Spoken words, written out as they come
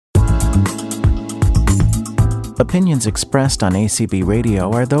Opinions expressed on ACB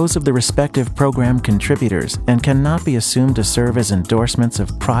Radio are those of the respective program contributors and cannot be assumed to serve as endorsements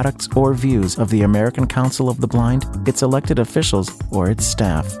of products or views of the American Council of the Blind, its elected officials, or its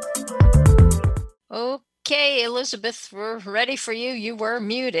staff. Okay, Elizabeth, we're ready for you. You were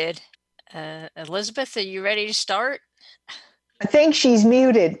muted. Elizabeth, are you ready to start? I think she's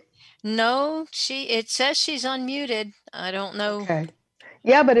muted. No, it says she's unmuted. I don't know. Okay.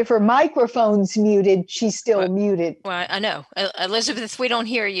 Yeah, but if her microphone's muted, she's still muted. Well, I know. Elizabeth, we don't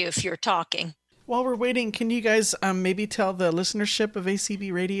hear you if you're talking. While we're waiting, can you guys maybe tell the listenership of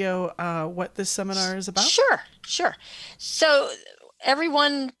ACB Radio what this seminar is about? Sure. So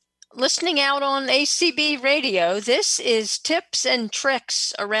everyone listening out on ACB Radio, this is tips and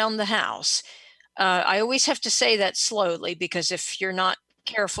tricks around the house. I always have to say that slowly because if you're not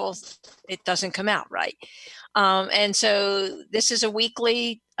careful, it doesn't come out right. And so this is a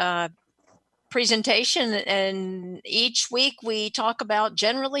weekly presentation, and each week we talk about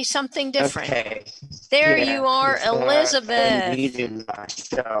generally something different. Okay. There you are, Elizabeth. I needed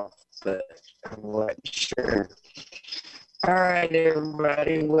myself, but I wasn't sure. All right,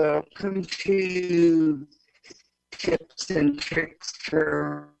 everybody, welcome to Tips and Tricks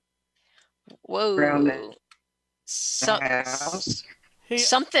for Around the House.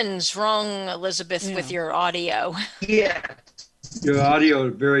 Something's wrong, Elizabeth, with your audio. Yeah. Your audio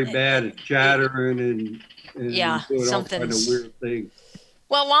is very bad. It's chattering and doing all kind of weird things.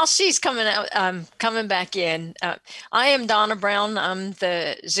 Well, while she's coming back in, I am Donna Brown. I'm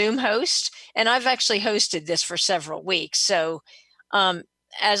the Zoom host, and I've actually hosted this for several weeks. So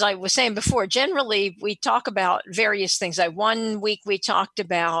as I was saying before, generally we talk about various things. One week we talked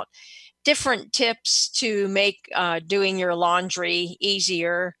about different tips to make doing your laundry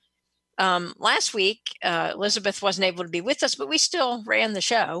easier. Last week, Elizabeth wasn't able to be with us, but we still ran the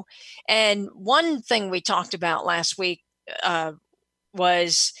show. And one thing we talked about last week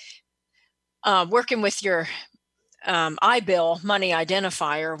was working with your iBill money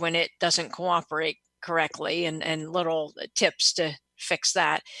identifier when it doesn't cooperate correctly, and little tips to fix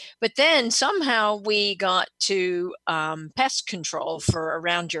that. But then somehow we got to pest control for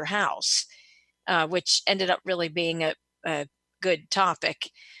around your house, which ended up really being a good topic.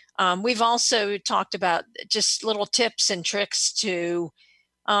 We've also talked about just little tips and tricks to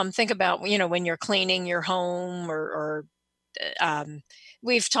think about, when you're cleaning your home, or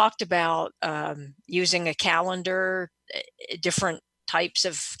we've talked about using a calendar, different types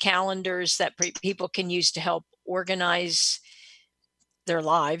of calendars that people can use to help organize their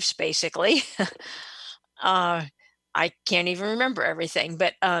lives, basically. I can't even remember everything,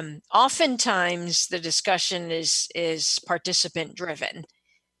 but oftentimes the discussion is participant driven.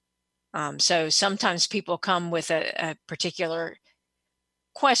 So sometimes people come with a particular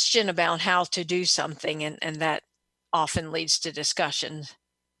question about how to do something, and that often leads to discussion.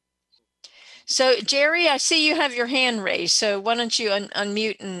 So Jerry, I see you have your hand raised. So why don't you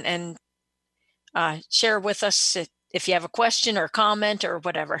unmute and share with us if you have a question or comment or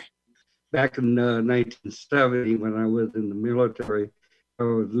whatever. Back in 1970, when I was in the military, I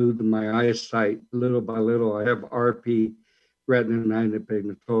was losing my eyesight little by little. I have RP, retinitis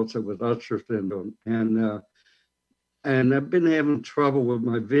pigmentosa, with Usher syndrome, and I've been having trouble with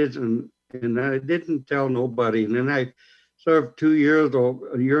my vision, and I didn't tell nobody. And then I served a year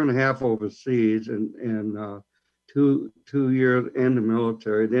and a half overseas, and 2 years in the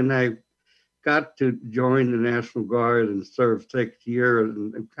military. Then I got to join the National Guard and serve 6 years.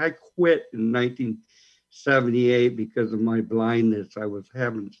 And I quit in 1978 because of my blindness. I was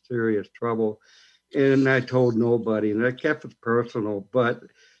having serious trouble, and I told nobody, and I kept it personal. But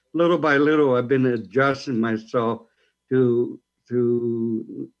little by little, I've been adjusting myself to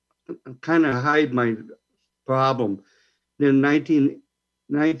kind of hide my problem. In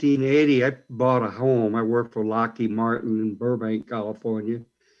 1980, I bought a home. I worked for Lockheed Martin in Burbank, California.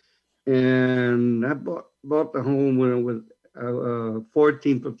 And I bought the home when it was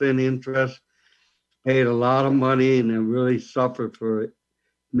 14% interest, paid a lot of money, and I really suffered for it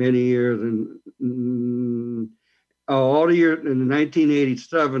many years. And all the years in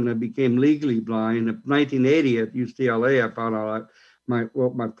 1987, I became legally blind. In 1980 at UCLA, I found out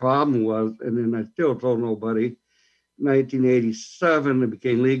what my problem was, and then I still told nobody. 1987, I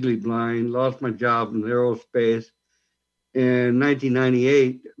became legally blind, lost my job in aerospace. In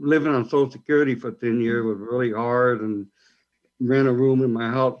 1998, living on Social Security for 10 years was really hard, and rent a room in my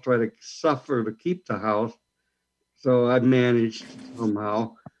house, try to suffer to keep the house. So I managed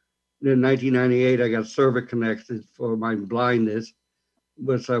somehow. In 1998, I got service connected for my blindness,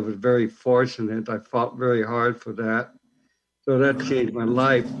 which I was very fortunate. I fought very hard for that. So that changed my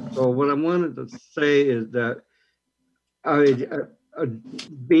life. So what I wanted to say is that I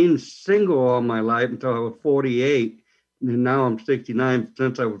being single all my life until I was 48, and now I'm 69.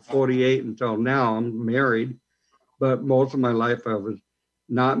 Since I was 48 until now, I'm married. But most of my life I was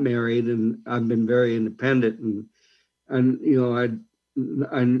not married, and I've been very independent. And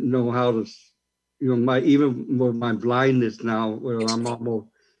I know how to, my even with my blindness now, where I'm almost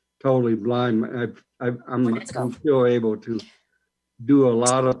totally blind, I'm still able to do a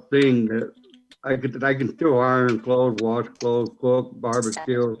lot of things that I can still iron clothes, wash clothes, cook,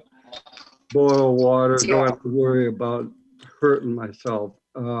 barbecue, boil water. Don't have to worry about hurting myself.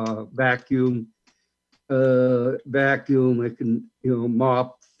 Vacuum. I can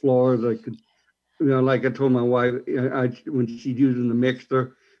mop floors. I could like I told my wife, when she's using the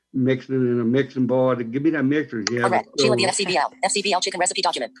mixer, mixing in a mixing bowl, to give me that mixer. She had Sheila the FCBL chicken recipe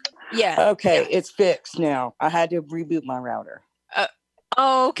document. Yeah. Okay, it's fixed now. I had to reboot my router.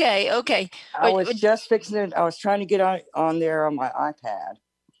 Okay. I was just fixing it. I was trying to get on there on my iPad.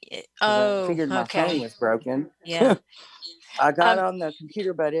 I figured my phone was broken. Yeah. I got on the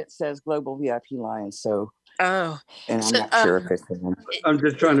computer, but it says Global VIP Lions. So. Oh. And I'm not sure if it's them. I'm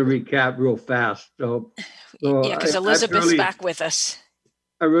just trying to recap real fast. So yeah, because Elizabeth's back with us.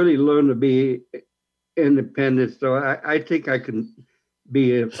 I really learned to be independent. So I think I can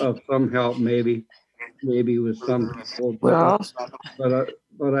be of some help, maybe with some people. But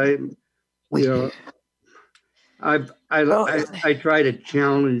I try to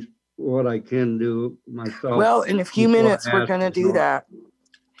challenge what I can do myself. Well, in a few minutes, we're going to do that.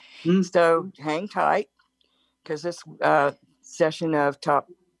 So hang tight, because this session of top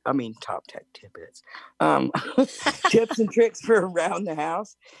tech tidbits, tips and tricks for around the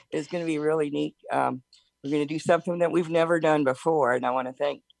house is going to be really neat. We're going to do something that we've never done before. And I want to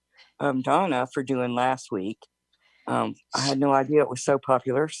thank Donna for doing last week. I had no idea it was so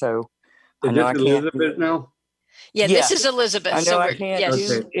popular. So I know I can't. Elizabeth now? Yeah, this is Elizabeth. I know I can't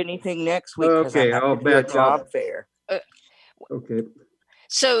do anything next week because I have to do a job fair. Okay.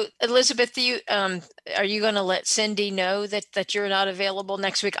 So Elizabeth, are you going to let Cindy know that you're not available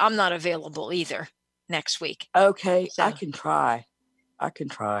next week? I'm not available either next week. Okay, so. I can try.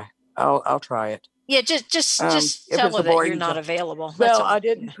 I'll try it. Yeah, just tell her that you're not available. Well, I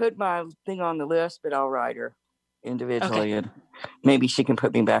didn't put my thing on the list, but I'll write her individually, and maybe she can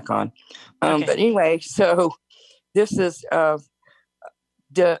put me back on. But anyway, so this is I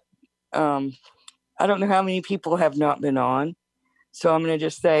don't know how many people have not been on. So I'm going to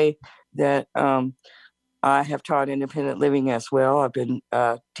just say that I have taught independent living as well. I've been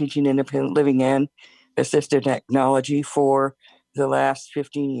teaching independent living and assistive technology for the last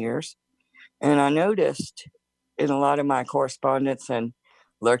 15 years. And I noticed in a lot of my correspondence and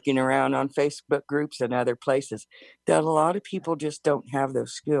lurking around on Facebook groups and other places that a lot of people just don't have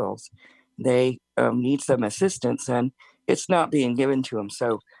those skills. They need some assistance, and it's not being given to them.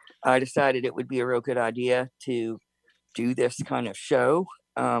 So I decided it would be a real good idea to do this kind of show.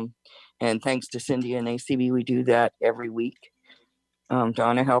 And thanks to Cindy and ACB, we do that every week.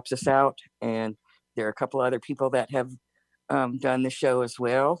 Donna helps us out, and there are a couple other people that have done the show as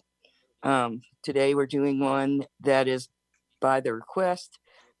well. Today we're doing one that is by the request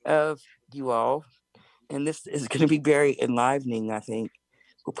of you all, and this is going to be very enlivening. I think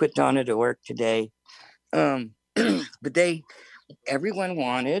we'll put Donna to work today. But everyone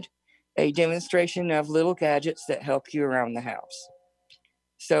wanted a demonstration of little gadgets that help you around the house.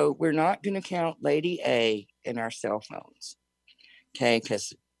 So we're not going to count Lady A in our cell phones, okay?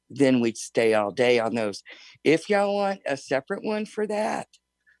 Because then we'd stay all day on those. If y'all want a separate one for that,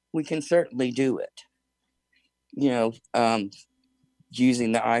 we can certainly do it.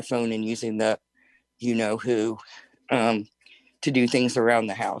 Using the iPhone and using the who to do things around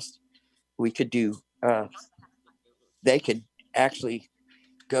the house. We could do, they could actually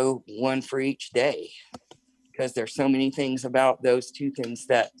go one for each day, because there's so many things about those two things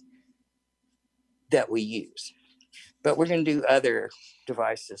that we use. But we're going to do other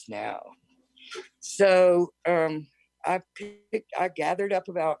devices now. So I gathered up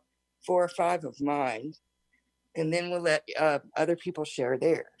about 4 or 5 of mine, and then we'll let other people share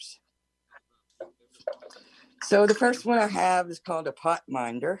theirs. So the first one I have is called a pot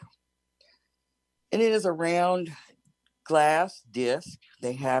minder, and it is a round glass disc.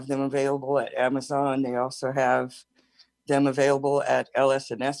 They have them available at Amazon. They also have them available at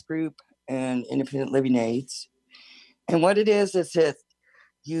LS&S Group and Independent Living Aids. And what it is that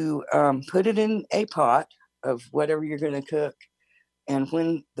you put it in a pot of whatever you're going to cook, and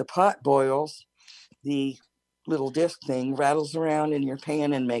when the pot boils, the little disc thing rattles around in your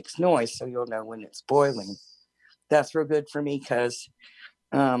pan and makes noise, so you'll know when it's boiling. That's real good for me because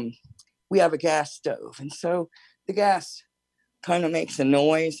we have a gas stove, and so the gas kind of makes a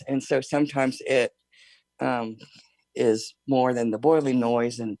noise, and so sometimes it is more than the boiling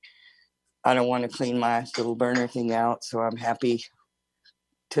noise, and I don't want to clean my little burner thing out, so I'm happy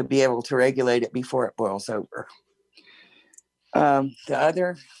to be able to regulate it before it boils over.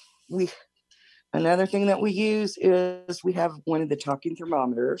 Another thing that we use is we have one of the talking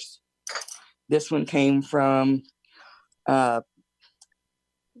thermometers. This one came from Blind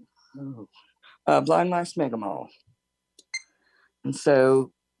Mice Mega Mall. And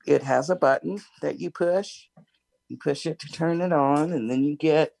so it has a button that you push. You push it to turn it on, and then you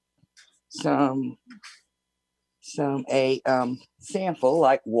get a sample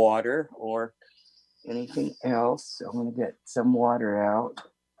like water or anything else. So I'm going to get some water out.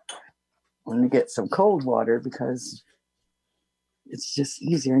 I'm going to get some cold water because it's just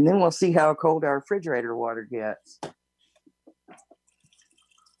easier. And then we'll see how cold our refrigerator water gets.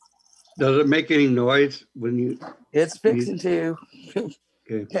 Does it make any noise when you? It's fixing to.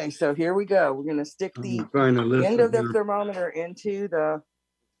 Okay, so here we go. We're going to stick the end of the thermometer into the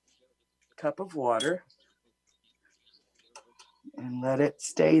cup of water and let it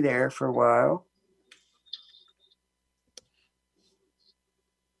stay there for a while.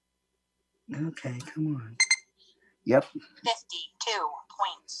 Okay, come on. Yep. 52.7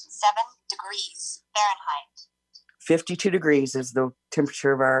 degrees Fahrenheit. 52 degrees is the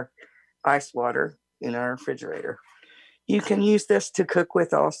temperature of our ice water in our refrigerator. You can use this to cook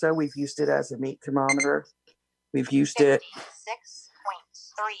with also. We've used it as a meat thermometer. We've used it. 56.3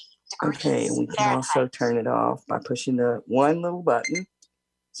 degrees. Okay, and we can also turn it off by pushing the one little button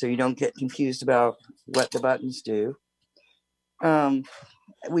so you don't get confused about what the buttons do.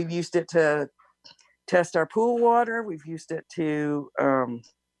 We've used it to test our pool water. We've used it to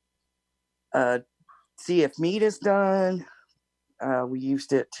see if meat is done. We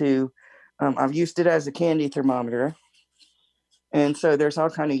used it to, I've used it as a candy thermometer. And so there's all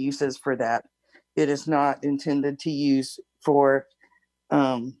kind of uses for that. It is not intended to use for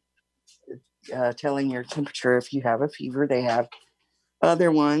telling your temperature if you have a fever. They have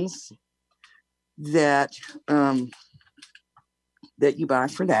other ones that that you buy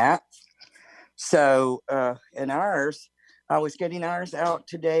for that. So and ours, I was getting ours out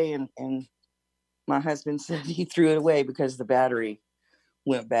today, and my husband said he threw it away because the battery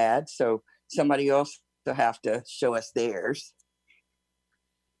went bad. So somebody else will have to show us theirs.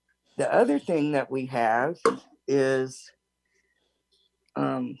 The other thing that we have is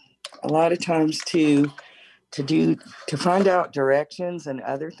a lot of times to find out directions and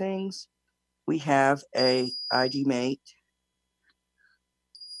other things, we have a ID Mate.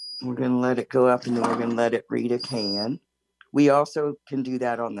 We're going to let it go up, and then we're going to let it read a can. We also can do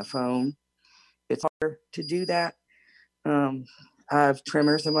that on the phone. It's hard to do that. I have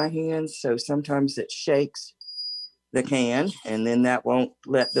tremors in my hands, so sometimes it shakes the can, and then that won't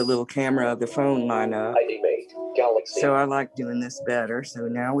let the little camera of the phone line up. So I like doing this better. So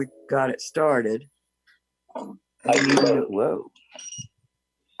now we've got it started. Whoa.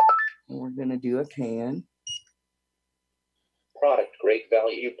 And we're going to do a can. Product, Great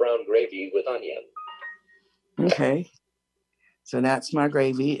Value brown gravy with onion. Okay. So that's my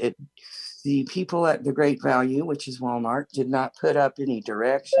gravy. The people at the Great Value, which is Walmart, did not put up any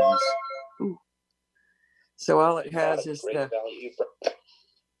directions. Ooh. So all it has is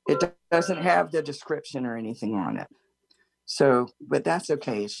it doesn't have the description or anything on it. So, but that's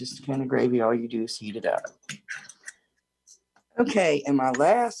okay. It's just kind of gravy. All you do is heat it up. Okay, and my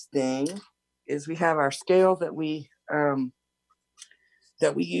last thing is we have our scale that we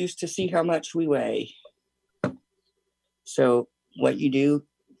use to see how much we weigh. So what you do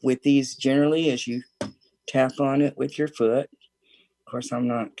with these generally is you tap on it with your foot. Of course, I'm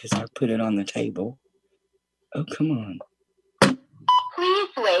not, because I put it on the table. Oh, come on. Please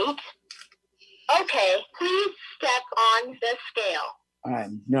wait. Okay, please step on the scale.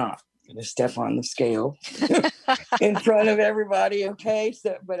 I'm not going to step on the scale in front of everybody, okay?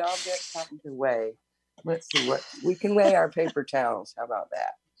 So, but I'll get something to weigh. Let's see what we can weigh our paper towels. How about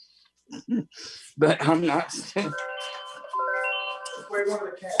that? But I'm not. Please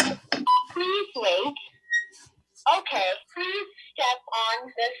wait. Okay, please step on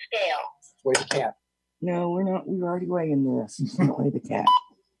the scale. Weigh the cat. No, we're not. We're already weighing this. You can't weigh the cat.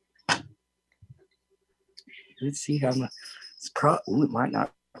 Let's see how much. It might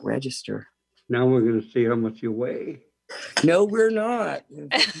not register. Now we're going to see how much you weigh. No, we're not.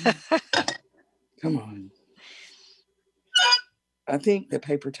 Come on. I think the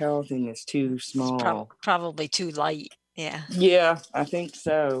paper towel thing is too small. It's probably too light. Yeah. Yeah, I think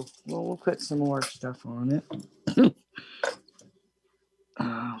so. Well, we'll put some more stuff on it.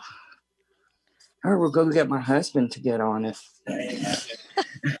 Or we'll go get my husband to get on it.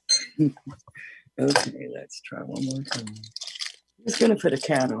 Okay, let's try one more time. I was going to put a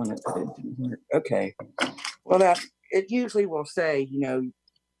cat on it, but it didn't work. Okay. Well, it usually will say,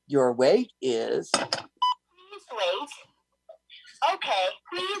 your weight is. Please wait. Okay,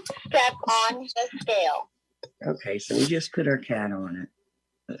 please step on the scale. Okay, so we just put our cat on it.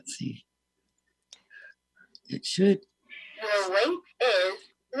 Let's see. It should. Your weight is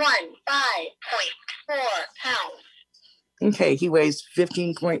 15.4 pounds. Okay, he weighs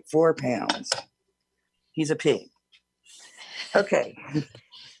 15.4 pounds. He's a pig. Okay.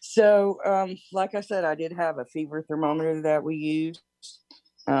 So, like I said, I did have a fever thermometer that we used.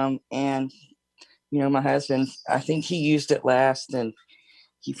 And, my husband, I think he used it last and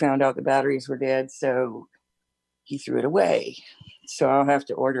he found out the batteries were dead. So he threw it away. So I'll have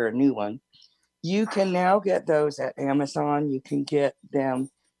to order a new one. You can now get those at Amazon. You can get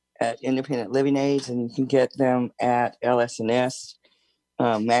them at Independent Living Aids, and you can get them at LS&S.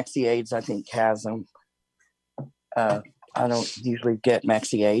 Maxi Aids, I think, has them. I don't usually get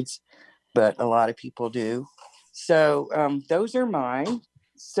Maxi Aids, but a lot of people do. So those are mine.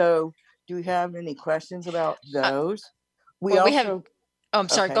 So do we have any questions about those? We have. Oh, I'm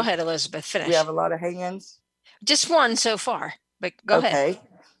sorry. Okay. Go ahead, Elizabeth. Finish. We have a lot of hands. Just one so far, but go ahead.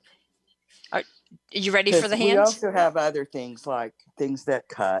 Are you ready for the hands? We also have other things like things that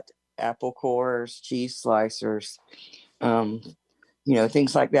cut, apple cores, cheese slicers,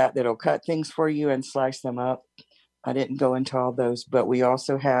 things like that that'll cut things for you and slice them up. I didn't go into all those, but we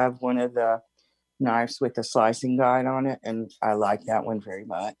also have one of the knives with a slicing guide on it, and I like that one very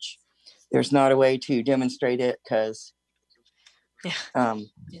much. There's not a way to demonstrate it because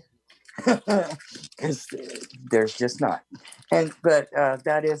there's just not. But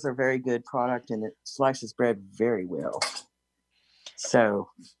that is a very good product, and it slices bread very well.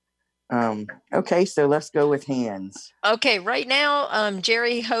 So, okay, so let's go with hands. Okay, right now,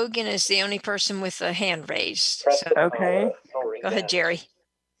 Jerry Hogan is the only person with a hand raised. So, okay. Go ahead, Jerry.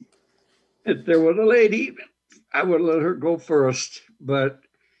 If there was a lady, I would let her go first, but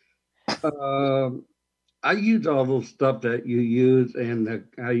I use all those stuff that you use, and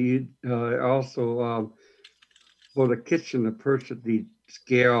I use also for the kitchen to purchase the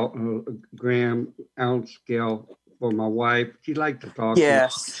scale, gram, ounce scale for my wife. She liked to talk.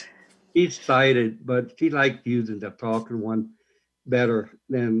 Yes. She's sighted, but she liked using the talking one better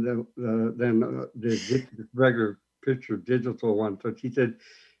than the regular picture digital one. So she said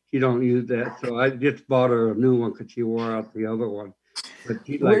she don't use that. So I just bought her a new one because she wore out the other one. But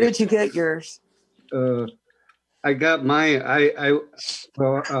where did you get yours? I got mine. I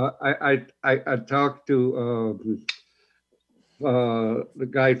talked to the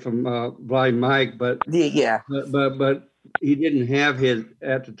guy from Blind Mike, but he didn't have his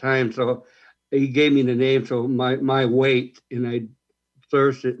at the time, so he gave me the name. So my weight, and I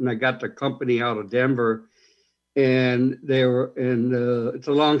searched it, and I got the company out of Denver, and they were. And it's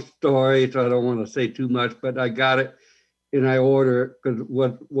a long story, so I don't want to say too much, but I got it, and I ordered because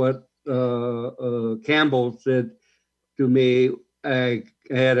what Campbell said to me,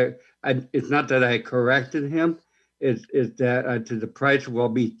 it's not that I corrected him, it's that the price will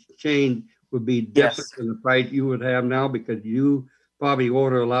be changed, would be different than the price you would have now, because you probably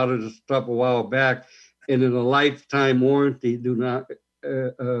ordered a lot of the stuff a while back, and in a lifetime warranty do not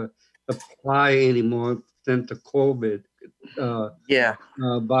apply anymore since the COVID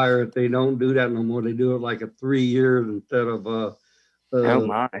virus. They don't do that no more. They do it like a 3 years instead of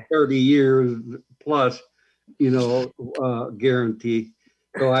 30 years plus, guarantee.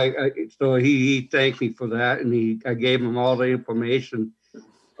 So he thanked me for that, and I gave him all the information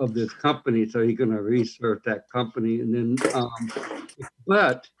of this company, so he's gonna research that company. And then,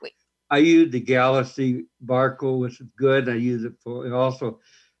 but I use the Galaxy Barco, which is good. I use it for also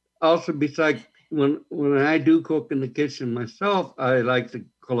besides when I do cook in the kitchen myself, I like to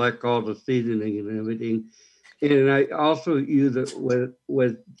collect all the seasoning and everything. And I also use it with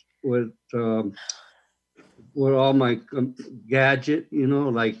all my gadget,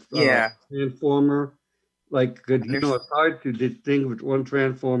 like transformer. Like, it's hard to distinguish one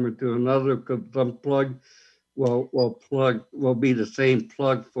transformer to another because some plug will be the same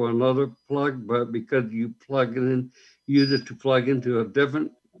plug for another plug, but because you use it to plug into a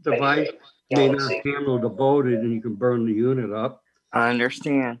different device, it may not handle the voltage, and you can burn the unit up. I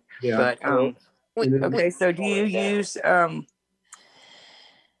understand. Yeah. But okay, so do you use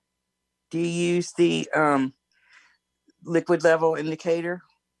the liquid level indicator?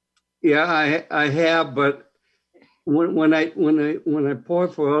 Yeah, I have, but when I pour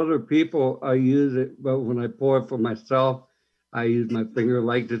for other people, I use it. But when I pour for myself, I use my finger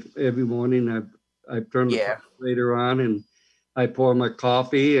like this every morning. I turn the Yeah. later on, and I pour my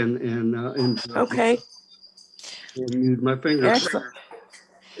coffee and Okay. and use my fingers. Excellent.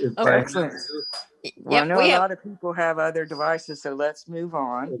 Excellent. Well, I Yep, know we a have. lot of people have other devices, so let's move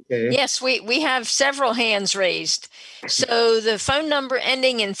on. Okay. Yes, we have several hands raised. So the phone number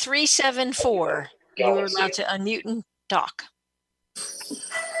ending in 374, you're allowed to unmute and talk.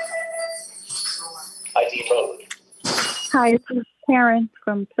 ID mode. Hi, this is Karen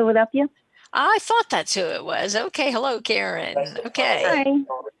from Philadelphia. I thought that's who it was. Okay, hello, Karen. Okay. Hi.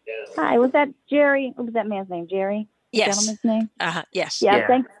 Hi, was that Jerry? What was that man's name? Jerry? The Yes. gentleman's name? Yes. Yeah,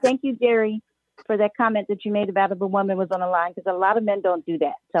 thank you, Jerry, for that comment that you made about if a woman was on the line, because a lot of men don't do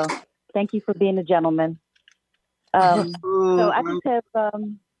that. So thank you for being a gentleman. So I just have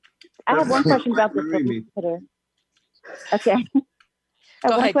I have one question about the thermometer. Okay. I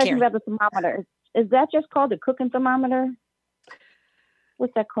have one question about the thermometer. Is that just called a cooking thermometer?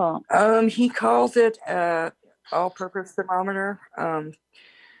 What's that called? He calls it all-purpose thermometer.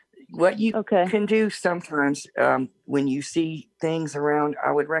 What you can do sometimes when you see things around,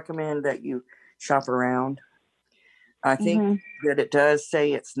 I would recommend that you shop around. I think that it does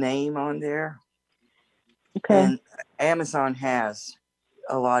say its name on there. Okay. And Amazon has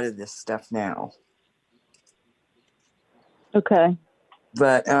a lot of this stuff now. Okay.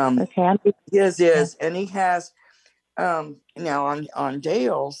 But his is, and he has now on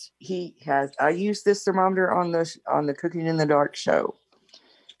Dale's, he has. I use this thermometer on the Cooking in the Dark show,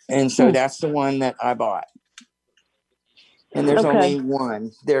 and so that's the one that I bought. And there's only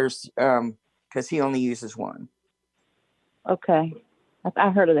one. There's because he only uses one. Okay,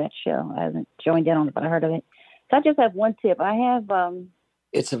 I heard of that show. I haven't joined in on it, but I heard of it. So I just have one tip. I have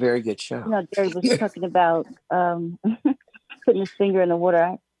It's a very good show. You know, Jerry was talking about putting his finger in the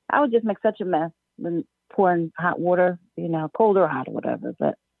water. I would just make such a mess when pouring hot water, you know, cold or hot or whatever,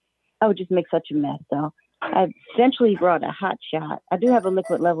 but I would just make such a mess. So I eventually brought a hot shot. I do have a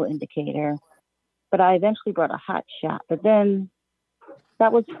liquid level indicator, but I eventually brought a hot shot. But then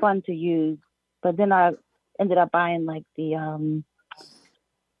that was fun to use. But then I ended up buying like the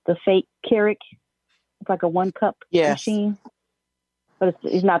fake Keurig. It's like a 1 cup machine, but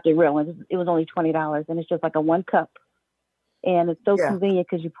it's not the real one. It was only $20, and it's just like a 1 cup. And it's so convenient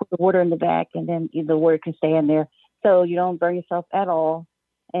because you put the water in the back, and then the water can stay in there, so you don't burn yourself at all.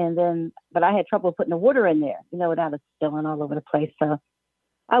 And then, but I had trouble putting the water in there, you know, without it spilling all over the place. So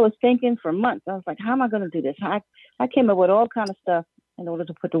I was thinking for months. I was like, how am I going to do this? I came up with all kind of stuff in order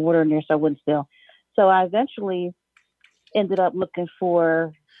to put the water in there so it wouldn't spill. So I eventually ended up looking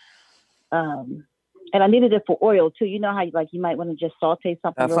for, and I needed it for oil too. You know how you might want to just saute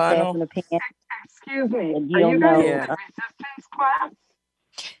something real fast in the pan. Excuse me. And you Are don't you know. guys in resistance class?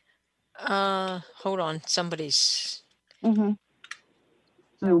 Hold on. Somebody's. Zoom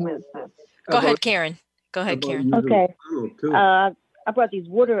is this. Go ahead, Karen. Okay. I brought these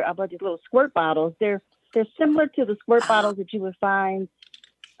little squirt bottles. They're similar to the squirt bottles that you would find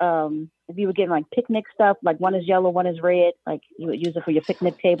if you were getting like picnic stuff. Like one is yellow, one is red. Like you would use it for your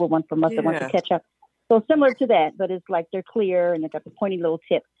picnic table, one for mustard, one for ketchup. So similar to that, but it's like they're clear and they got the pointy little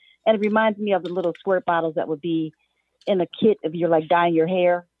tip. And it reminds me of the little squirt bottles that would be in a kit if you're like dyeing your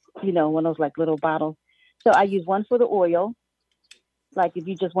hair, you know, one of those like little bottles. So I use one for the oil. Like if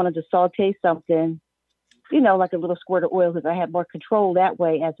you just wanted to saute something, you know, like a little squirt of oil, because I have more control that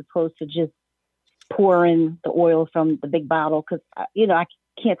way as opposed to just pouring the oil from the big bottle, because, you know, I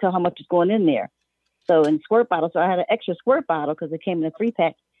can't tell how much is going in there. So in squirt bottle, so I had an extra squirt bottle because it came in a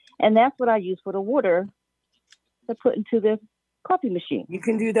 3-pack. And that's what I use for the water to put into the coffee machine. You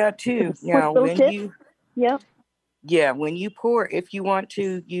can do that too. Now, when you pour, if you want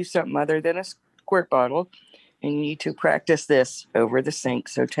to use something other than a squirt bottle, and you need to practice this over the sink.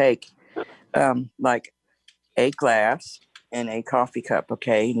 So take like a glass and a coffee cup,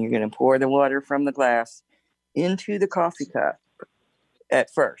 okay? And you're going to pour the water from the glass into the coffee cup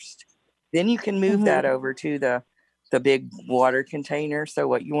at first. Then you can move that over to the big water container. So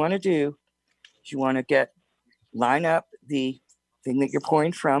what you want to do is you want to line up the thing that you're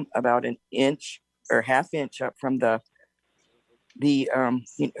pouring from about an inch or half inch up from the you know,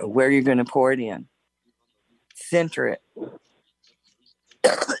 where you're going to pour it in. Center it.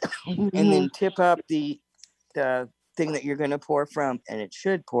 And then tip up the thing that you're going to pour from, and it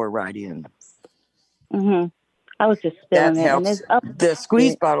should pour right in. I was just spilling that helps. The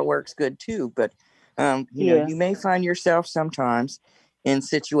squeeze bottle works good too, but you know, you may find yourself sometimes in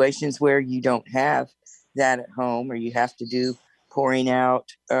situations where you don't have that at home, or you have to do pouring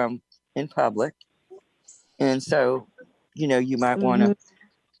out in public, and so you know you might want to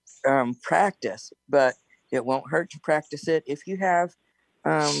practice, but it won't hurt to practice it if you have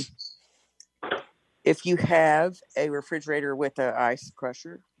if you have a refrigerator with an ice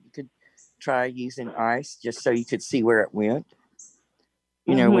crusher, you could try using ice just so you could see where it went.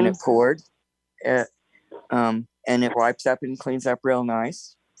 You know, when it poured, and it wipes up and cleans up real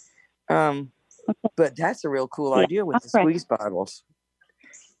nice. But that's a real cool idea with the squeeze bottles.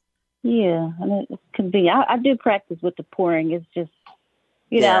 Yeah, and it's convenient. I do practice with the pouring. It's just,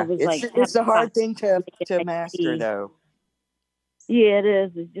 you know, I was it's a hard thing to master, though. Yeah, it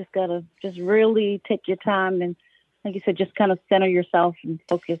is. You just gotta just really take your time and, like you said, just kind of center yourself and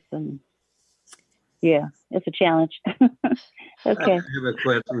focus. And yeah, it's a challenge. Okay. I have a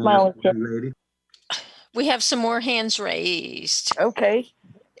question, lady. We have some more hands raised. Okay.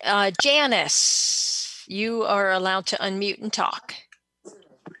 Janice, you are allowed to unmute and talk.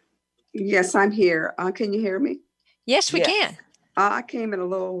 Yes, I'm here. Can you hear me? Yes, we can. I came in a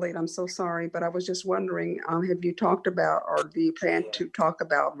little late. I'm so sorry, but I was just wondering, have you talked about, or do you plan to talk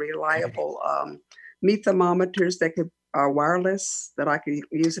about reliable meat thermometers that are wireless, that I could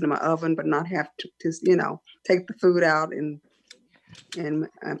use it in my oven, but not have to you know, take the food out and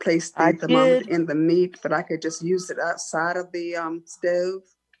place the thermometer in the meat, but I could just use it outside of the stove?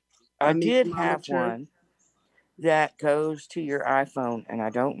 I did have one that goes to your iPhone, and I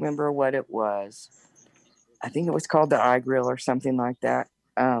don't remember what it was. I think it was called the iGrill or something like that.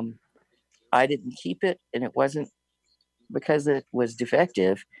 I didn't keep it, and it wasn't because it was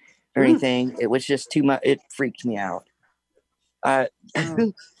defective or anything. It was just too much. It freaked me out. I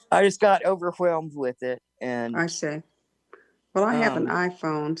just got overwhelmed with it. And I see. Well, I have an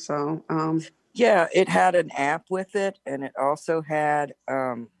iPhone, so yeah, it had an app with it, and it also had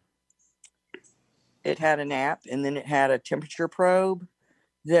an app, and then it had a temperature probe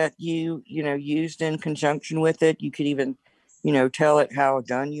that you used in conjunction with it. You could even, tell it how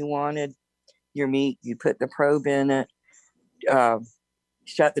done you wanted your meat. You put the probe in it,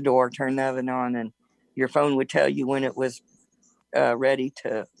 shut the door, turn the oven on, and your phone would tell you when it was ready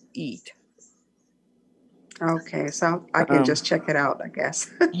to eat. Okay, so I can just check it out, I guess.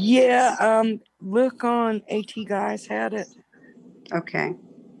 Yeah, look on AT Guys had it. Okay.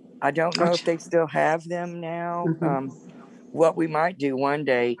 I don't know if they still have them now. What we might do one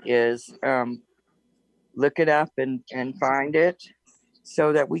day is look it up and find it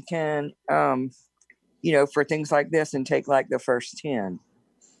so that we can, for things like this, and take like the first 10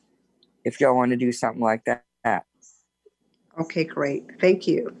 if y'all want to do something like that. Okay, great. Thank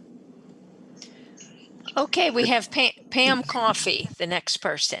you. Okay, we have Pam Coffee, the next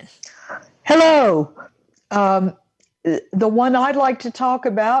person. Hello. The one I'd like to talk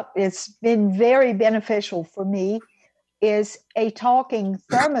about, it's been very beneficial for me, is a talking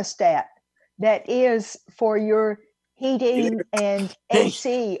thermostat that is for your heating and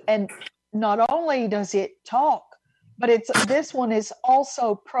AC. And not only does it talk, but this one is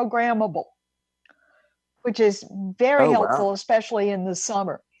also programmable, which is very helpful, especially in the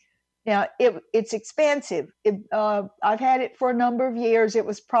summer. Now, it's expensive. I've had it for a number of years. It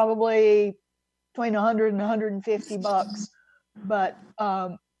was probably between $100 and $150, but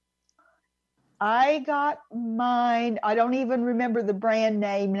I got mine. I don't even remember the brand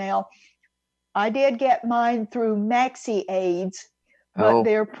name now. I did get mine through Maxi Aids, but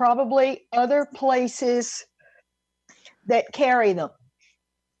there are probably other places that carry them.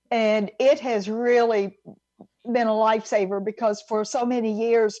 And it has really been a lifesaver, because for so many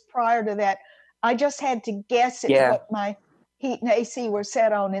years prior to that, I just had to guess at what my heat and AC were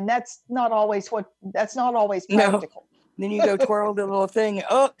set on, and that's not always practical. No. Then you go twirl the little thing.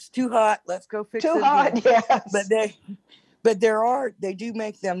 Oh, it's too hot. Let's go fix it. Too hot, yes. But they do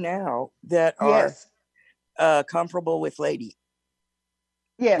make them now that are comparable with Lady.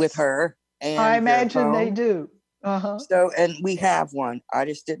 Yes. With her. And I imagine they do. So, and we have one. I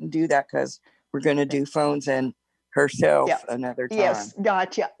just didn't do that because we're going to do phones and herself another time. Yes,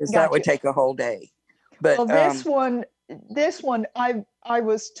 gotcha. Because that would take a whole day. But well, this one, I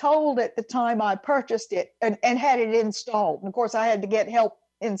was told at the time I purchased it and had it installed. And of course, I had to get help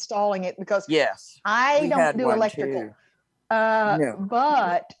installing it because I don't do electrical. No.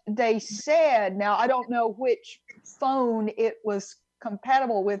 But they said, now I don't know which phone it was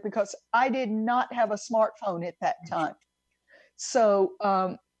compatible with, because I did not have a smartphone at that time. So,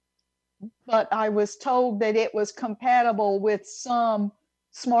 but I was told that it was compatible with some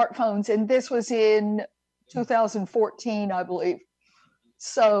smartphones, and this was in 2014, I believe.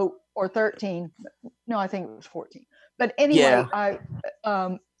 So, or 13. No, I think it was 14. But anyway,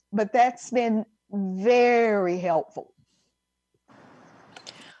 but that's been very helpful.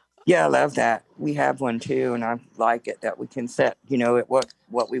 Yeah, I love that. We have one too, and I like it that we can set, it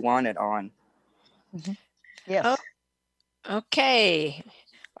what we want it on. Yes. Okay.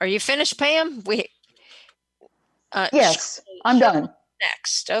 Are you finished, Pam? Yes, I'm done.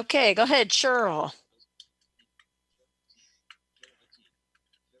 Next. Okay, go ahead, Cheryl.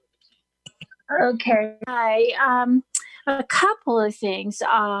 Okay. Hi. A couple of things.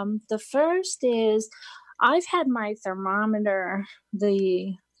 The first is I've had my thermometer,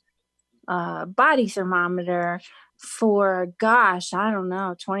 the body thermometer, for I don't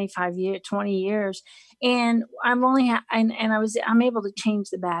know, 20 years, and I'm able to change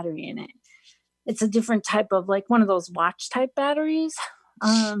the battery in it. It's a different type of, like, one of those watch type batteries.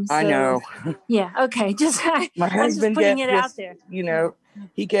 I know. Yeah. Okay. My husband putting gets it this, out there.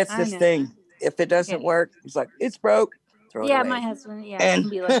 he gets this thing. If it doesn't work, he's like, it's broke. Throw it away. My husband, and can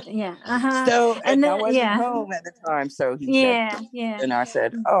be like, uh-huh. So, and then, I wasn't home at the time, so he said, and I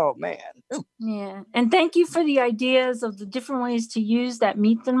said, oh man. Yeah. And thank you for the ideas of the different ways to use that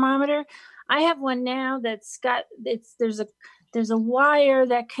meat thermometer. I have one now that's got, there's a wire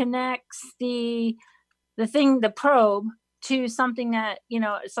that connects the probe to something that,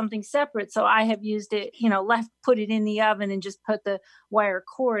 something separate. So I have used it, put it in the oven and just put the wire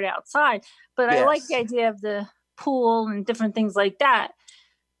cord outside. But I like the idea of the pool and different things like that.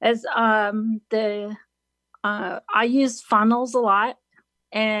 As I use funnels a lot,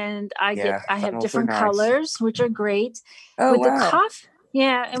 and I have different colors, which are great. Oh, with wow. the coffee.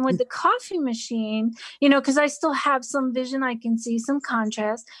 Yeah, and with the coffee machine, because I still have some vision, I can see some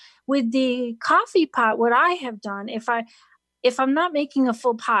contrast. With the coffee pot, what I have done, if I'm not making a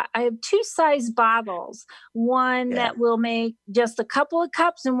full pot, I have 2 size bottles. One that will make just a couple of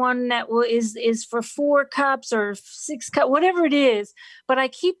cups, and one that is for 4 cups or 6 cups, whatever it is. But I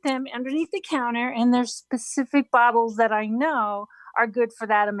keep them underneath the counter, and there's specific bottles that I know are good for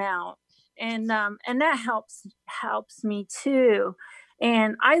that amount, and that helps me too.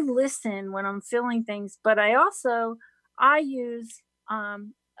 And I listen when I'm filling things, but I use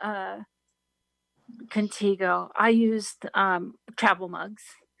Contigo. I used travel mugs,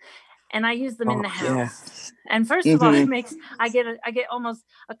 and I use them in the house. Yeah. And first of all, I get almost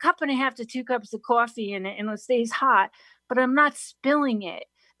a cup and a half to 2 cups of coffee in it, and it stays hot, but I'm not spilling it.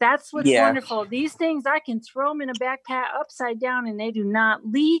 That's what's wonderful. These things, I can throw them in a backpack upside down, and they do not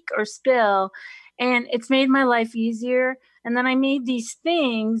leak or spill. And it's made my life easier. And then I made these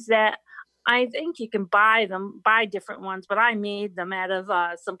things that I think you can buy different ones, but I made them out of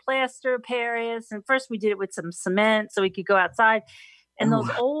some plaster of Paris. And first we did it with some cement so we could go outside. And those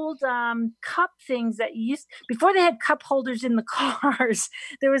old cup things that you used, before they had cup holders in the cars,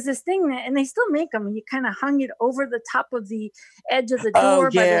 there was this thing and they still make them, and you kind of hung it over the top of the edge of the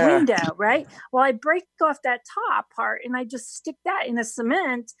door by the window, right? Well, I break off that top part and I just stick that in a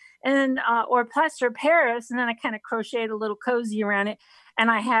cement and or plaster of Paris, and then I kind of crocheted a little cozy around it.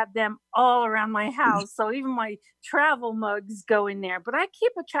 And I have them all around my house. So even my travel mugs go in there. But I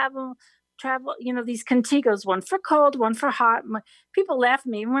keep a travel, these Contigos, one for cold, one for hot. People laugh at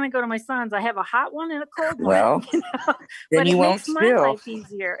me. Even when I go to my son's, I have a hot one and a cold one. Well, then but you it won't makes my spill. life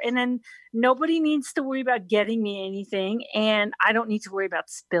easier. And then nobody needs to worry about getting me anything. And I don't need to worry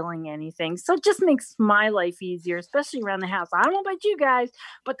about spilling anything. So it just makes my life easier, especially around the house. I don't know about you guys,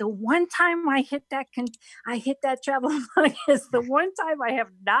 but the one time I hit that travel mug is the one time I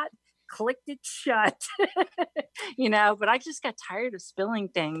have not clicked it shut. But I just got tired of spilling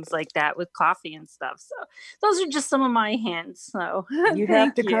things like that with coffee and stuff. So those are just some of my hints. So you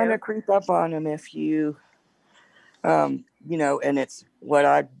have to kind of creep up on them if you and it's what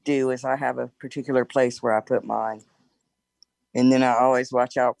I do is I have a particular place where I put mine, and then I always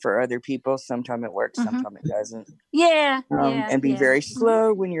watch out for other people. Sometimes it works, sometimes it doesn't. And be very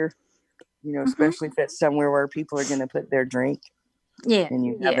slow when you're especially if it's somewhere where people are going to put their drink. And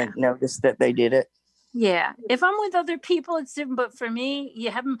you haven't noticed that they did it. Yeah. If I'm with other people, it's different. But for me,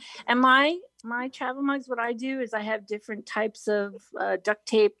 you have them. And my travel mugs, what I do is I have different types of duct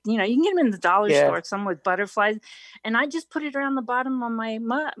tape. You can get them in the dollar store, some with butterflies. And I just put it around the bottom of my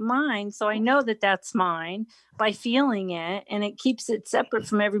mine. So I know that that's mine by feeling it. And it keeps it separate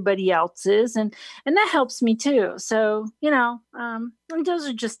from everybody else's. And that helps me too. So, and those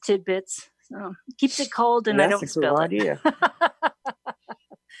are just tidbits. So it keeps it cold and I don't spill it. Idea.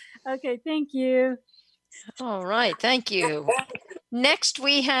 Okay, thank you. All right, thank you. Next,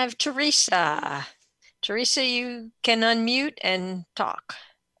 we have Teresa. Teresa, you can unmute and talk.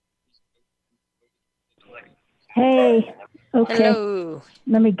 Hey, okay. Hello.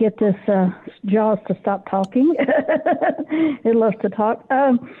 Let me get this JAWS to stop talking. It loves to talk.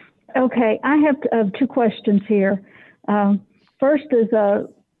 Okay, I have 2 questions here. First is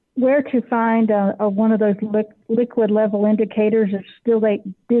where to find one of those liquid level indicators. Do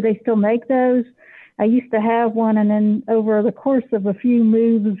they still make those? I used to have one, and then over the course of a few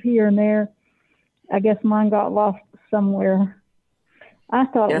moves here and there, I guess mine got lost somewhere. I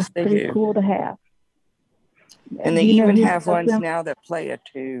thought Yes, it was pretty cool to have. And they even have ones now that play a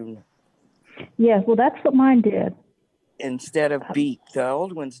tune. Yes, well, that's what mine did. Instead of beep, the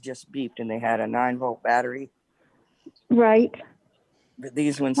old ones just beeped, and they had a 9-volt battery. Right. But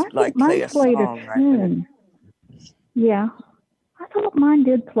these ones play a song. Right? Yeah. I thought mine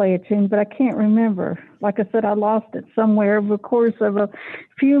did play a tune, but I can't remember. Like I said, I lost it somewhere over the course of a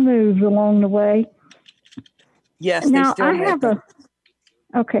few moves along the way. Yes, now, they still make them.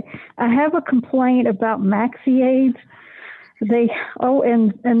 I have a complaint about MaxiAids.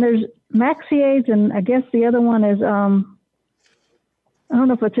 And there's MaxiAids, and I guess the other one is I don't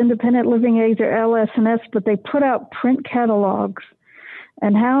know if it's Independent Living Aids or LS&S, but they put out print catalogs.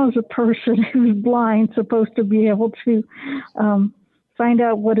 And how is a person who's blind supposed to be able to find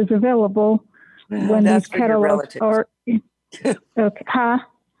out what is available when these catalogs are? Okay, huh?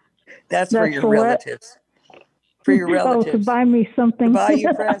 That's for your relatives. For your relatives. Oh, to buy me something. To buy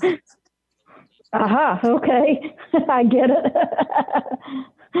you presents. Aha, okay. I get it.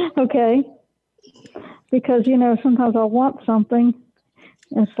 Okay. Because, sometimes I'll want something.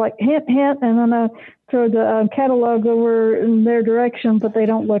 And it's like hint, hint, and then I throw the catalog over in their direction, but they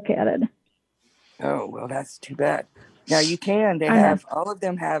don't look at it. Oh, well, that's too bad. Now you can. All of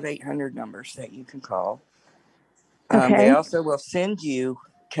them have 800 numbers that you can call. They also will send you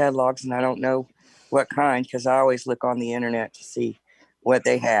catalogs, and I don't know what kind, because I always look on the internet to see what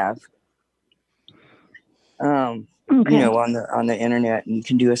they have. On the internet, and you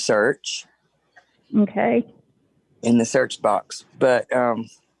can do a search. Okay. In the search box. But I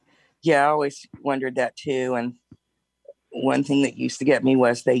always wondered that too. And one thing that used to get me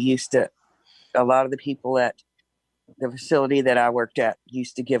was a lot of the people at the facility that I worked at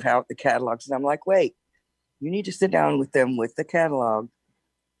used to give out the catalogs. And I'm like, wait, you need to sit down with them with the catalog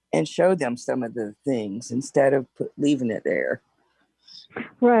and show them some of the things instead of leaving it there.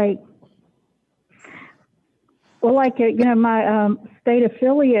 Right. Well, like, my state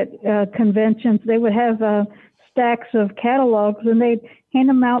affiliate conventions, they would have stacks of catalogs, and they'd hand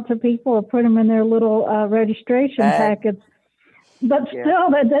them out to people or put them in their little registration packets. But still,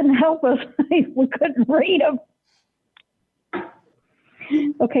 that didn't help us. We couldn't read them.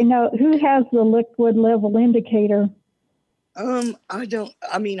 Okay, now, who has the liquid level indicator? I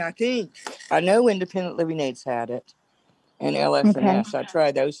know Independent Living Aids had it, and LS&S. Okay. I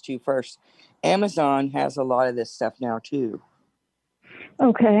tried those two first. Amazon has a lot of this stuff now too.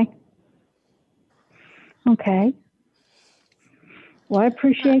 Okay. Well, I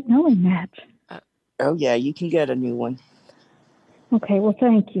appreciate knowing that. Oh yeah, you can get a new one. Okay, well,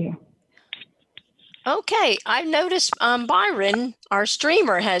 thank you. Okay, I've noticed Byron, our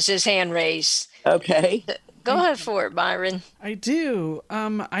streamer, has his hand raised. Okay. Go ahead for it, Byron. I do.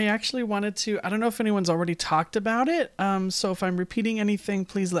 I actually wanted to, I don't know if anyone's already talked about it. So if I'm repeating anything,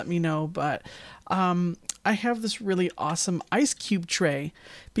 please let me know. But I have this really awesome ice cube tray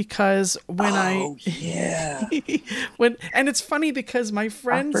because when and it's funny because my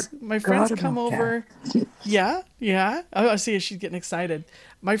friends come over. Yeah. Oh, I see. She's getting excited.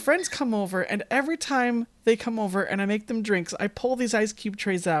 My friends come over, and every time they come over and I make them drinks, I pull these ice cube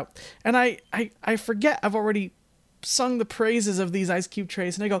trays out, and I forget I've already sung the praises of these ice cube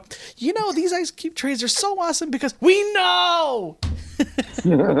trays, and I go, these ice cube trays are so awesome because we know.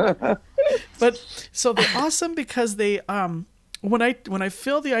 But so they're awesome because they when I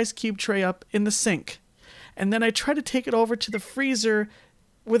fill the ice cube tray up in the sink, and then I try to take it over to the freezer.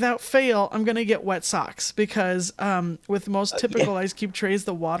 Without fail, I'm going to get wet socks because with most typical ice cube trays,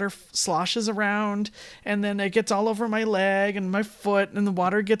 the water sloshes around and then it gets all over my leg and my foot, and the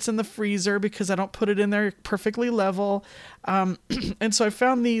water gets in the freezer because I don't put it in there perfectly level. And so I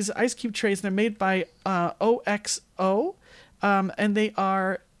found these ice cube trays, and they're made by OXO, and they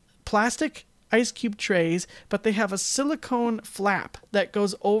are plastic ice cube trays, but they have a silicone flap that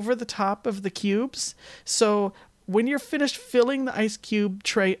goes over the top of the cubes. So when you're finished filling the ice cube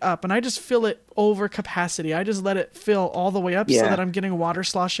tray up, and I just fill it over capacity, I just let it fill all the way up so that I'm getting water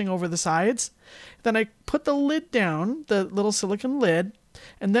sloshing over the sides. Then I put the lid down, the little silicone lid,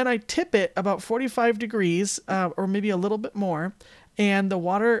 and then I tip it about 45 degrees or maybe a little bit more, and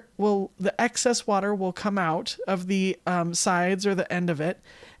the excess water will come out of the sides or the end of it.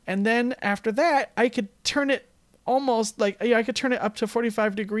 And then after that, I could turn it I could turn it up to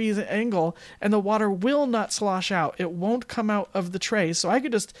 45 degrees angle, and the water will not slosh out. It won't come out of the tray. So I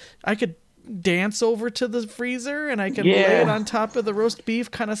could dance over to the freezer, and I could lay it on top of the roast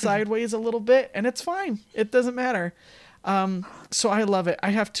beef kind of sideways a little bit, and it's fine. It doesn't matter. So I love it.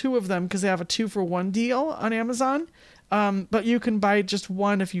 I have two of them because they have a 2-for-1 deal on Amazon. But you can buy just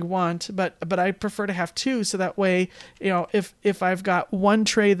one if you want, but I prefer to have two, so that way, if I've got one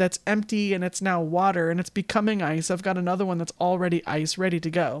tray that's empty and it's now water and it's becoming ice, I've got another one that's already ice ready to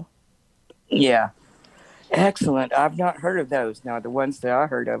go. Yeah. Excellent. I've not heard of those. Now, the ones that I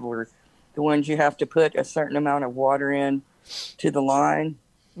heard of were the ones you have to put a certain amount of water in to the line,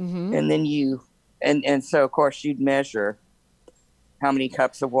 and then and so of course you'd measure how many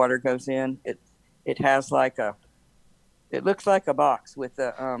cups of water goes in. It has it looks like a box with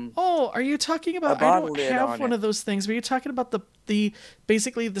a are you talking about? I don't have one of those things. Were you talking about the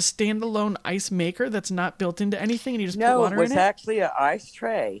basically the standalone ice maker that's not built into anything and you just put water in it? No, it was actually an ice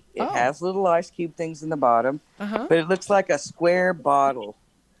tray. It has little ice cube things in the bottom, but it looks like a square bottle.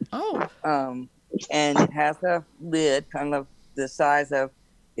 And it has a lid kind of the size of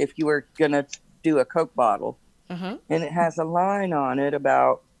if you were gonna do a Coke bottle, and it has a line on it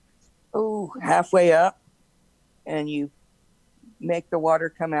about halfway up, and you make the water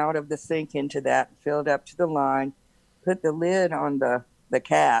come out of the sink into that, fill it up to the line, put the lid on the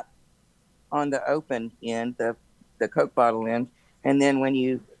cap on the open end, the Coke bottle end, and then when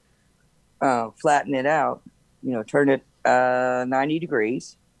you flatten it out, turn it 90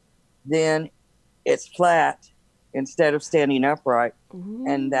 degrees, then it's flat instead of standing upright.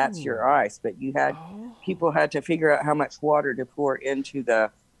 And that's your ice. But people had to figure out how much water to pour into the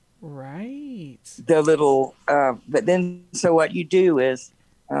little but then so what you do is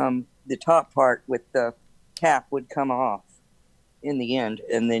the top part with the cap would come off in the end,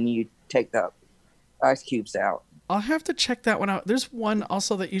 and then you take the ice cubes out. I'll have to check that one out. There's one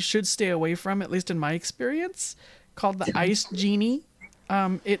also that you should stay away from, at least in my experience, called the Ice Genie.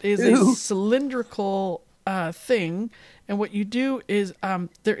 It is a cylindrical thing, and what you do is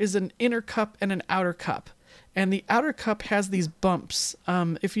there is an inner cup and an outer cup. And the outer cup has these bumps.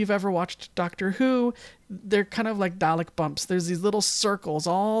 If you've ever watched Doctor Who, they're kind of like Dalek bumps. There's these little circles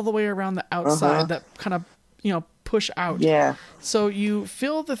all the way around the outside that kind of, push out. Yeah. So you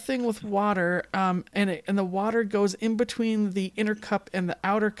fill the thing with water, and the water goes in between the inner cup and the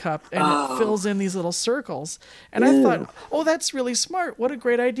outer cup, and it fills in these little circles. And I thought, that's really smart. What a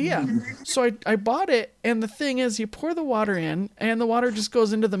great idea. So I bought it, and the thing is, you pour the water in, and the water just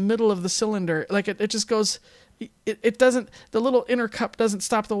goes into the middle of the cylinder. Like it just goes... It doesn't, the little inner cup doesn't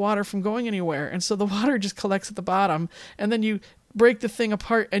stop the water from going anywhere. And so the water just collects at the bottom, and then you break the thing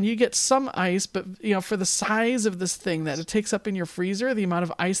apart and you get some ice, but for the size of this thing that it takes up in your freezer, the amount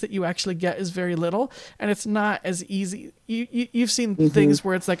of ice that you actually get is very little, and it's not as easy. You've seen things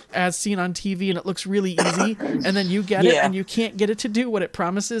where it's like as seen on TV and it looks really easy, and then you get it and you can't get it to do what it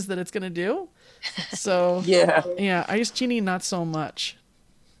promises that it's going to do. So Ice Genie, not so much.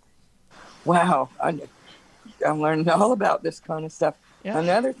 Wow. I'm learning all about this kind of stuff. Yeah.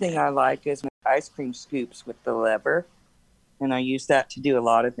 Another thing I like is ice cream scoops with the lever. And I use that to do a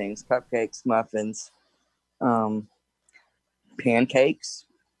lot of things. Cupcakes, muffins, pancakes.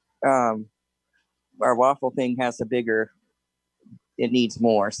 Our waffle thing has it needs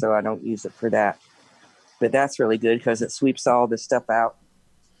more, so I don't use it for that. But that's really good because it sweeps all the stuff out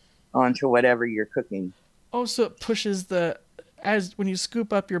onto whatever you're cooking. Oh, so it pushes when you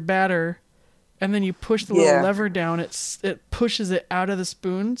scoop up your batter, and then you push the little lever down, it pushes it out of the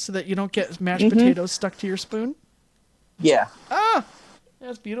spoon so that you don't get mashed potatoes stuck to your spoon? Yeah.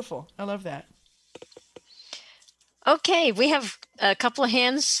 That's beautiful. I love that. Okay, we have a couple of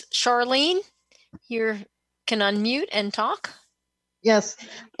hands. Charlene, you can unmute and talk. Yes.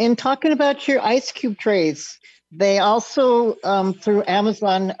 In talking about your ice cube trays, they also, through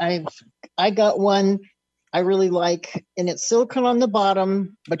Amazon, I got one I really like, and it's silicone on the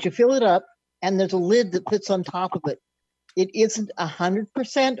bottom, but you fill it up, and there's a lid that fits on top of it. It isn't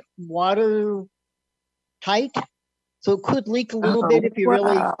 100% water tight, so it could leak a little bit if you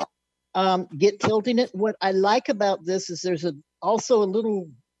really get tilting it. What I like about this is there's also a little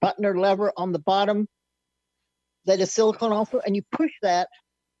button or lever on the bottom that is silicone also, and you push that,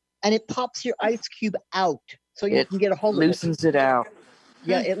 and it pops your ice cube out, so you can get a hold of it. Loosens it out.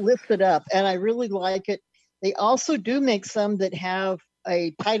 Yeah, it lifts it up, and I really like it. They also do make some that have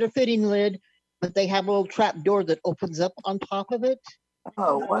a tighter fitting lid, but they have a little trap door that opens up on top of it.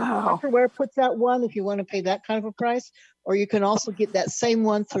 Oh, wow. Tupperware puts out one if you want to pay that kind of a price, or you can also get that same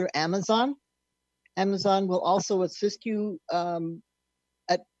one through Amazon. Amazon will also assist you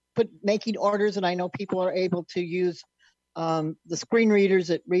at making orders, and I know people are able to use the screen readers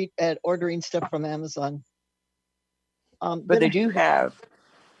at ordering stuff from Amazon. But they do have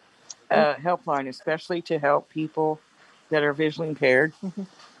a helpline, especially to help people that are visually impaired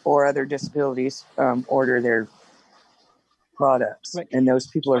or other disabilities order their products. Right. And those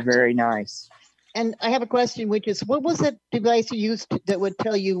people are very nice. And I have a question, which is, what was that device you used that would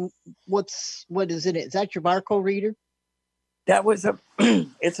tell you what is in it? Is that your barcode reader? That was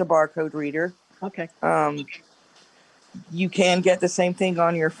it's a barcode reader. Okay. You can get the same thing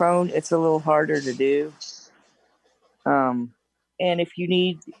on your phone. It's a little harder to do. And if you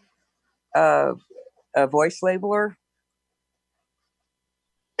need a voice labeler,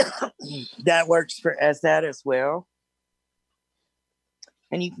 that works as that as well.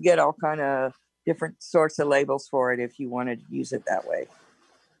 And you can get all kind of different sorts of labels for it if you wanted to use it that way.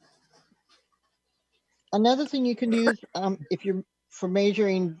 Another thing you can use if you're for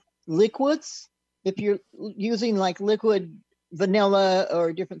measuring liquids, if you're using like liquid vanilla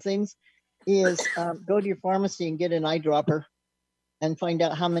or different things, is go to your pharmacy and get an eyedropper and find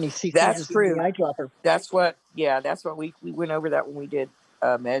out how many cc's That's true. in the eyedropper. That's what we went over that when we did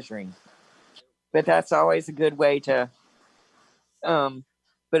measuring. But that's always a good way to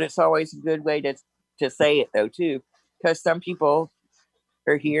but it's always a good way to say it though too, because some people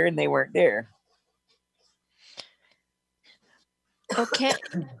are here and they weren't there.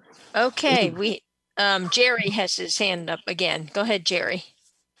 Okay. We Jerry has his hand up again. Go ahead, Jerry.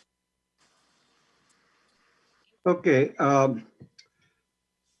 Okay. I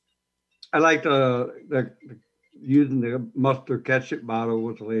like the using the mustard ketchup bottle,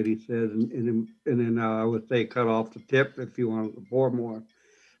 what the lady said, and then I would say cut off the tip if you want to pour more.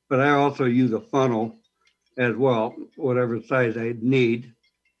 But I also use a funnel as well, whatever size I need,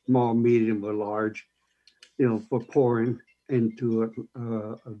 small, medium, or large, for pouring into a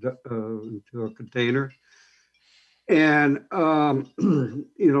container. And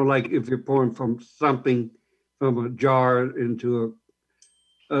like if you're pouring from a jar into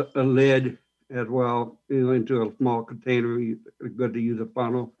a lid as well, into a small container, it's good to use a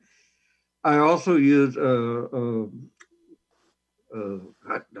funnel. I also use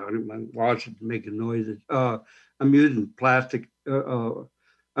my watch is making noises. I'm using plastic.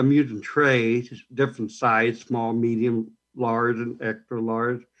 I'm using trays, different size, small, medium, large, and extra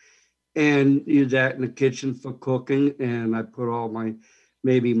large, and use that in the kitchen for cooking. And I put all my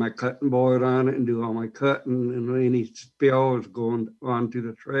cutting board on it and do all my cutting, and any spill is going onto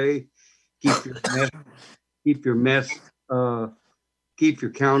the tray. Keep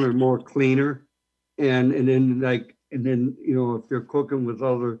your counter more cleaner, and then if you're cooking with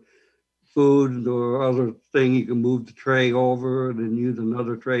other foods or other thing, you can move the tray over and then use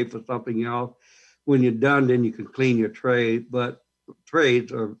another tray for something else. When you're done, then you can clean your tray. But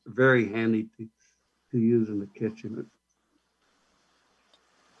trays are very handy to use in the kitchen.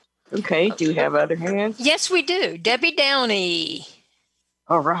 Okay, do you have other hands? Yes, we do. Debbie Downey.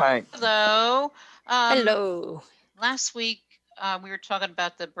 All right. Hello. Hello. Last week, we were talking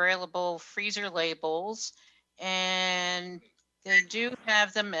about the Brailleable freezer labels, and they do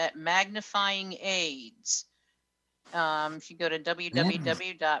have them at Magnifying Aids. If you go to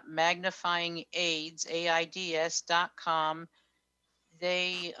www.magnifyingaids.com,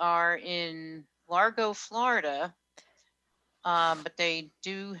 they are in Largo, Florida, but they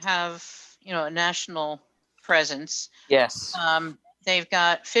do have, a national presence. Yes. They've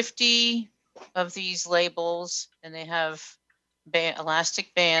got 50 of these labels, and they have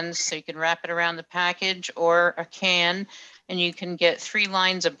elastic bands, so you can wrap it around the package or a can, and you can get 3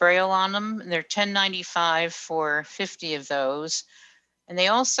 lines of Braille on them, and they're $10.95 for 50 of those. And they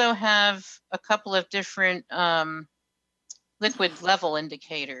also have a couple of different liquid level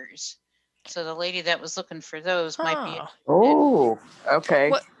indicators. So the lady that was looking for those might be. Oh,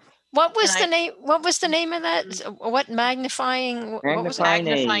 okay. What was the name? What was the name of that? What magnifying? What was it?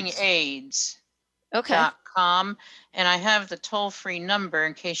 Magnifying Aids. Okay. .com, and I have the toll-free number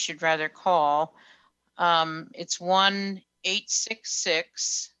in case you'd rather call. It's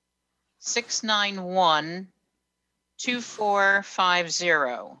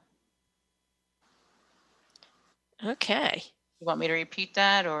 1-866-691-2450. Okay. You want me to repeat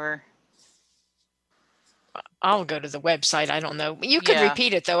that, or? I'll go to the website. I don't know. You could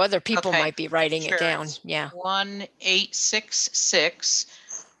repeat it though. Other people might be writing it down. Yeah.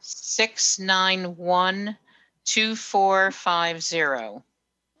 1-866-691-2450.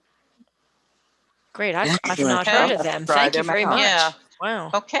 Great. I've not heard of them. Thank you very much. Yeah. Wow.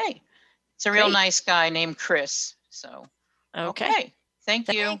 Okay. It's a real nice guy named Chris. So. Okay. Thank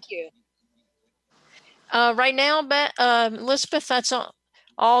you. Thank you. Right now, Elizabeth, that's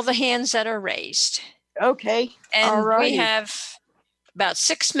all the hands that are raised. Okay. And we have about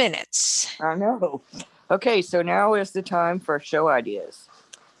 6 minutes. I know. Okay, so now is the time for show ideas.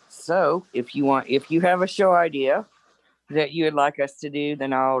 So if you have a show idea that you would like us to do,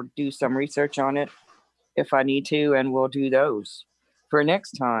 then I'll do some research on it if I need to, and we'll do those for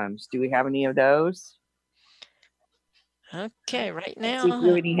next times. Do we have any of those? Okay, right now. See if we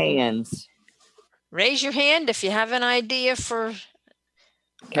have any hands. Raise your hand if you have an idea for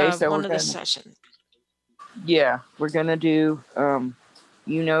so one of the sessions. Yeah, we're gonna do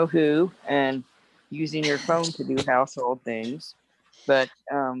you know who, and using your phone to do household things. But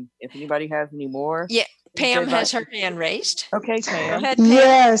if anybody has any more, yeah, Pam has her hand raised. Okay, Pam. Go ahead, Pam.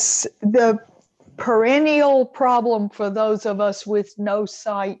 Yes, the perennial problem for those of us with no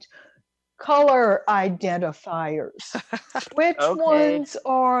sight: color identifiers. Which ones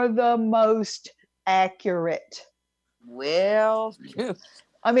are the most accurate? Well,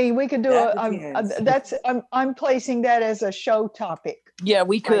 I mean, we could do I'm placing that as a show topic. Yeah,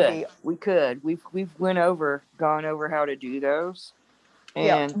 we could. Idea. We could. We've gone over how to do those.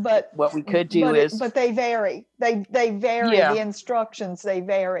 And yeah, but what we could do is but they vary. They vary. Yeah. The instructions, they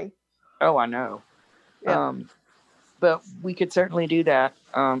vary. Oh, I know. Yeah. But we could certainly do that.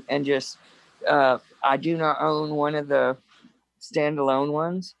 And just I do not own one of the standalone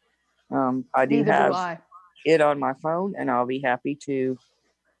ones. I do have it on my phone, and I'll be happy to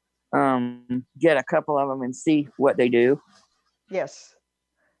get a couple of them and see what they do. Yes.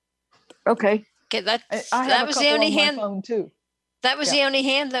 Okay. Okay, that was the only hand. Phone too. That was the only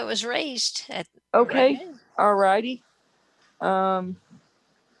hand that was raised. Okay. All righty.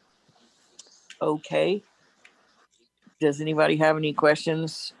 Okay. Does anybody have any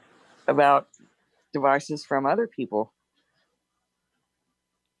questions about devices from other people?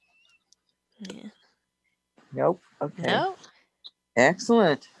 Yeah. Nope. Okay. No.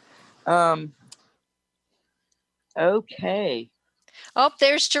 Excellent. Okay. Oh,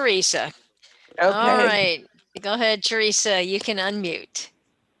 there's Teresa. Okay. All right. Go ahead, Teresa. You can unmute.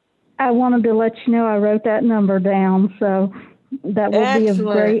 I wanted to let you know I wrote that number down, so that will be of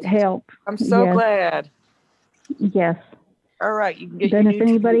great help. I'm so glad. Yes. All right. You can get then if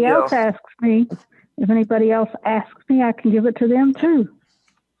anybody else asks me, I can give it to them too.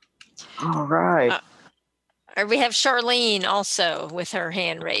 All right. We have Charlene also with her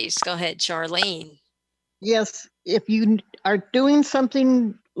hand raised. Go ahead, Charlene. Yes. If you are doing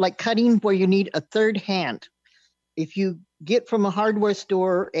something like cutting where you need a third hand, if you get from a hardware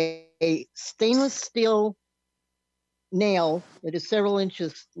store a stainless steel nail that is several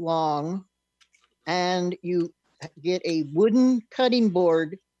inches long, and you get a wooden cutting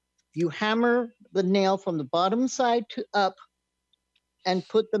board, you hammer the nail from the bottom side to up and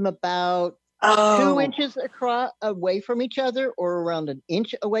put them about 2 inches across away from each other, or around an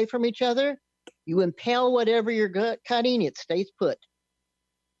inch away from each other. You impale whatever you're cutting, it stays put.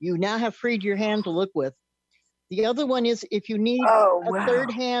 You now have freed your hand to look with. The other one is if you need a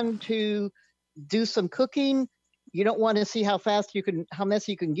third hand to do some cooking, you don't want to see how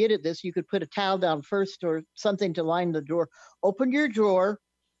messy you can get at this. You could put a towel down first or something to line the drawer. Open your drawer,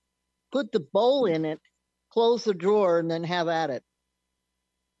 put the bowl in it, close the drawer, and then have at it.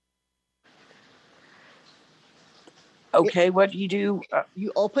 Okay, what do you do?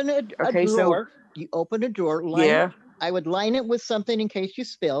 You open a drawer. You open a drawer. I would line it with something in case you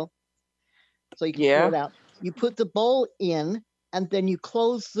spill, so you can pour it out. You put the bowl in, and then you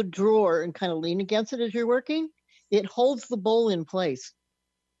close the drawer and kind of lean against it as you're working. It holds the bowl in place.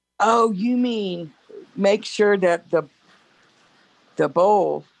 Oh, you mean make sure that the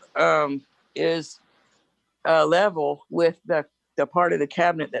bowl is level with the part of the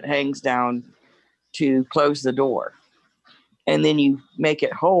cabinet that hangs down to close the door, and then you make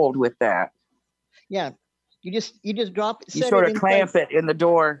it hold with that. Yeah, you just drop it. You sort of clamp it in the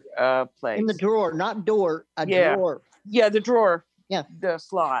door place. In the drawer, not door, drawer. Yeah, the drawer. Yeah, the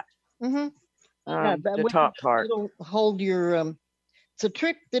slot. Mm-hmm. The top part. It'll hold your. It's a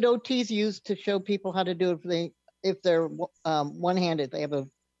trick that OTs use to show people how to do it if they're one-handed. They have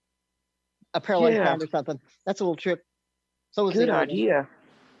a paralyzed hand or something. That's a little trick. So good idea.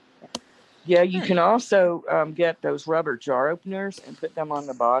 Yeah, you can also get those rubber jar openers and put them on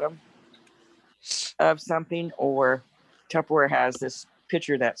the bottom of something, or Tupperware has this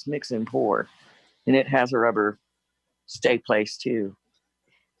pitcher that's mix and pour, and it has a rubber stay place too.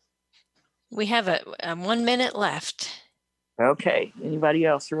 We have a 1 minute left. Okay. Anybody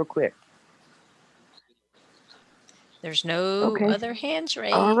else real quick? There's no other hands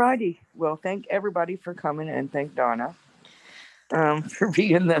raised. All righty. Well, thank everybody for coming, and thank Donna for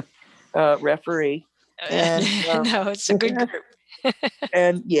being the referee. And, no, it's a good group.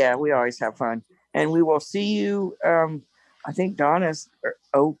 And yeah, we always have fun. And we will see you. I think Donna's.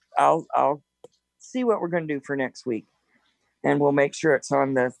 I'll see what we're going to do for next week, and we'll make sure it's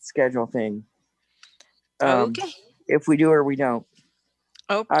on the schedule thing. Okay. If we do or we don't.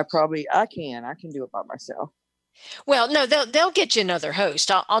 Oh. I can do it by myself. Well, no, they'll get you another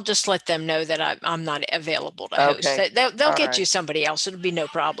host. I'll just let them know that I'm not available to host. Okay. They'll get right. you somebody else. It'll be no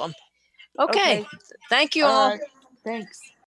problem. Okay. Thank you all. Thanks.